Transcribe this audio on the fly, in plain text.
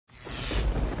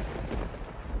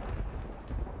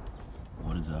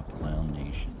up, Clown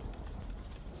Nation?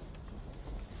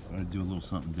 I'm going to do a little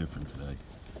something different today.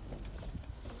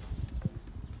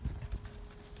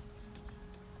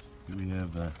 Here we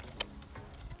have a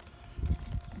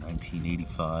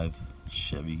 1985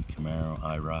 Chevy Camaro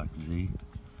IROC Z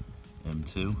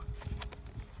M2.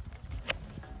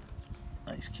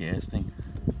 Nice casting.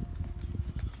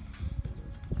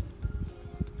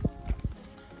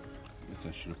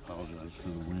 I should apologize for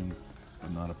the wind,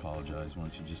 but not apologize. Why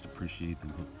don't you just appreciate the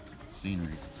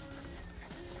scenery?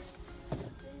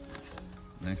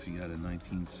 Next, we got a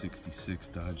 1966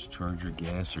 Dodge Charger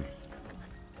Gasser.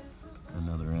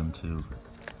 Another M2.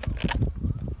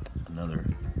 Another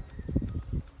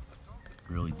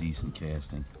really decent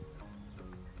casting.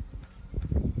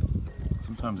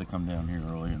 Sometimes I come down here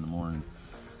early in the morning.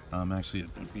 I'm actually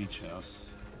at the beach house.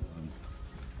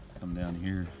 Come down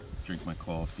here, drink my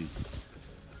coffee.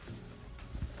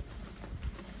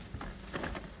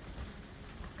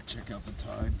 Check out the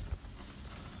tide,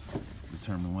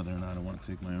 determine whether or not I want to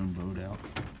take my own boat out.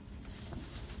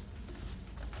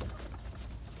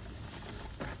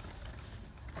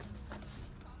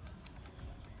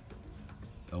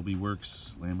 LB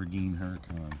Works Lamborghini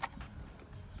Huracan.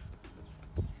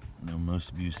 I know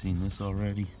most of you have seen this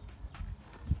already.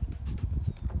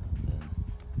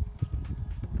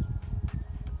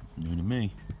 It's new to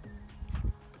me.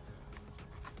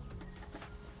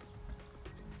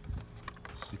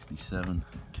 67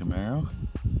 Camaro,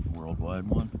 worldwide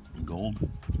one, in gold.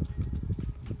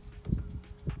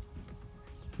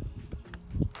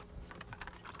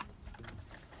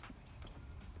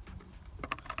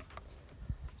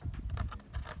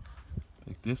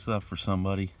 Pick this up for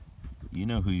somebody. You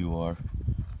know who you are.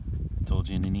 I told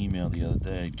you in an email the other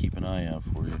day, I'd keep an eye out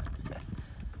for you.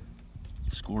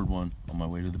 Scored one on my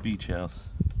way to the beach house.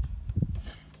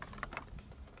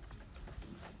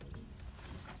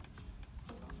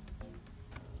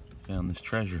 Found this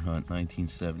treasure hunt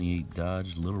 1978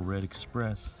 Dodge Little Red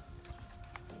Express.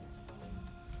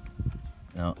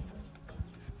 Now,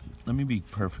 let me be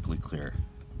perfectly clear.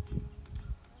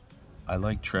 I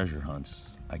like treasure hunts.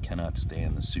 I cannot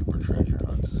stand the super treasure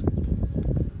hunts.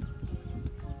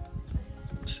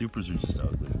 Supers are just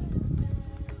ugly,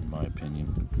 in my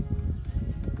opinion.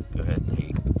 Go ahead and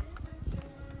hate.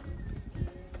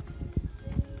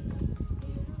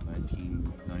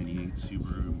 1998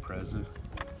 Subaru Impreza.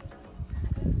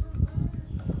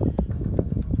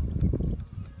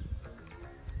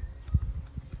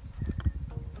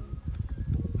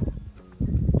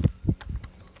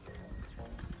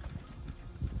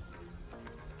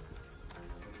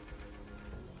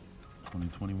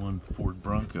 '21 Ford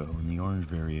Bronco in the orange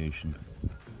variation.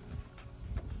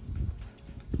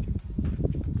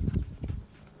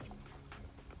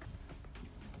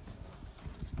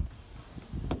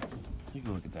 Take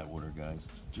a look at that water, guys.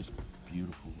 It's just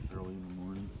beautiful early in the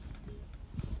morning.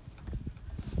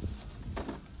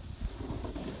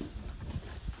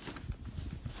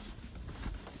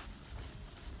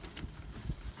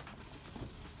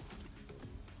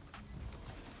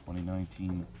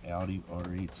 '19 Audi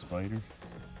R8 Spider.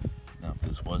 Now, if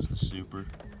this was the Super,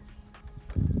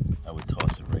 I would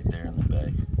toss it right there in the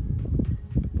bay.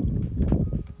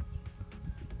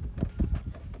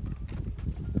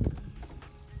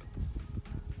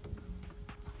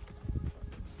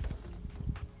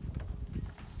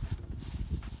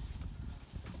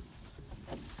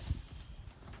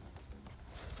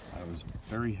 I was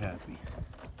very happy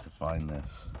to find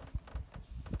this.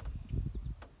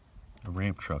 A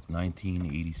ramp truck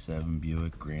 1987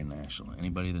 Buick Grand National.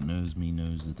 Anybody that knows me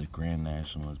knows that the Grand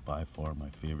National is by far my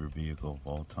favorite vehicle of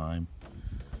all time.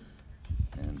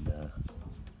 And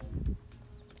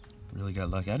really got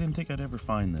lucky. I didn't think I'd ever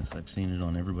find this. I've seen it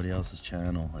on everybody else's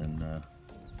channel, and I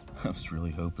was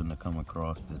really hoping to come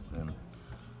across it. And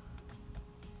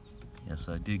yes,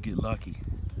 I did get lucky.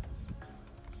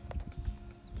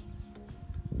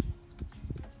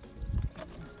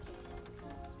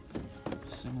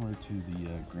 Similar to the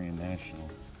Grand National,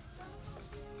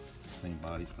 same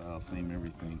body style, same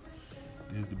everything,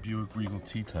 is the Buick Regal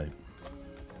T-Type.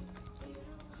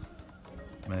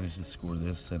 Managed to score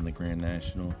this and the Grand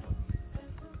National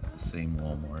at the same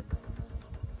Walmart.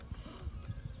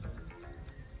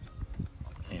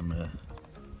 I am a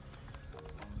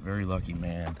very lucky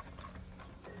man.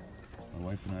 My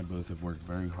wife and I both have worked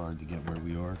very hard to get where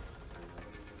we are.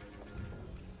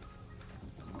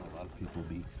 A lot of people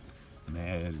be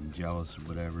mad and jealous or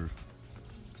whatever.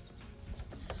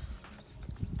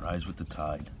 Rise with the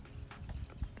tide.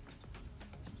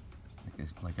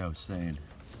 Like I was saying,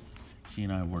 she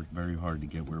and I worked very hard to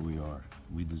get where we are.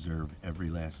 We deserve every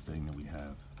last thing that we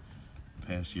have. The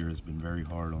past year has been very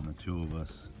hard on the two of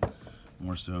us,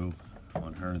 more so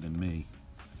on her than me.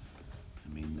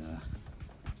 I mean,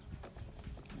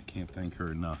 I can't thank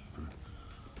her enough for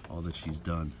all that she's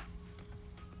done.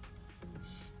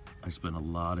 I spent a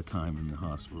lot of time in the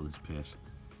hospital this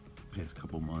past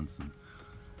couple months, and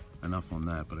enough on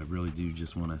that, but I really do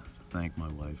just want to thank my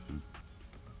wife, and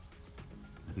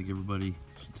I think everybody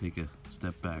should take a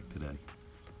step back today.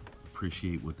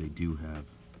 Appreciate what they do have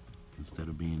instead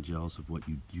of being jealous of what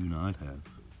you do not have.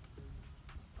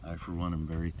 I, for one, am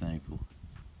very thankful.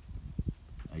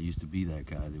 I used to be that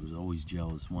guy that was always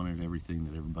jealous, wanted everything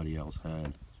that everybody else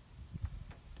had.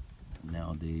 And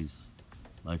nowadays,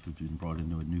 life has been brought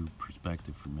into a new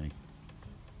perspective for me.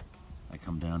 I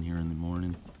come down here in the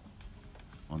morning,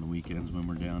 on the weekends when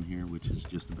we're down here, which is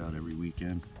just about every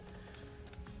weekend.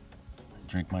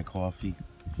 I drink my coffee,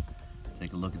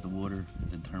 take a look at the water,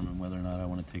 determine whether or not I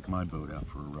want to take my boat out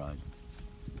for a ride.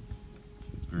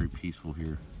 It's very peaceful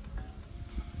here.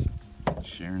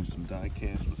 Sharing some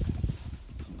Diecast with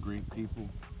some great people.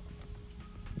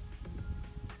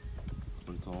 That's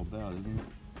what it's all about, isn't it?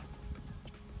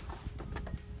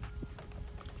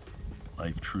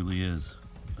 Life truly is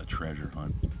a treasure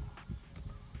hunt.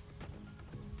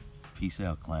 Peace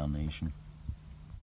out, Clown Nation.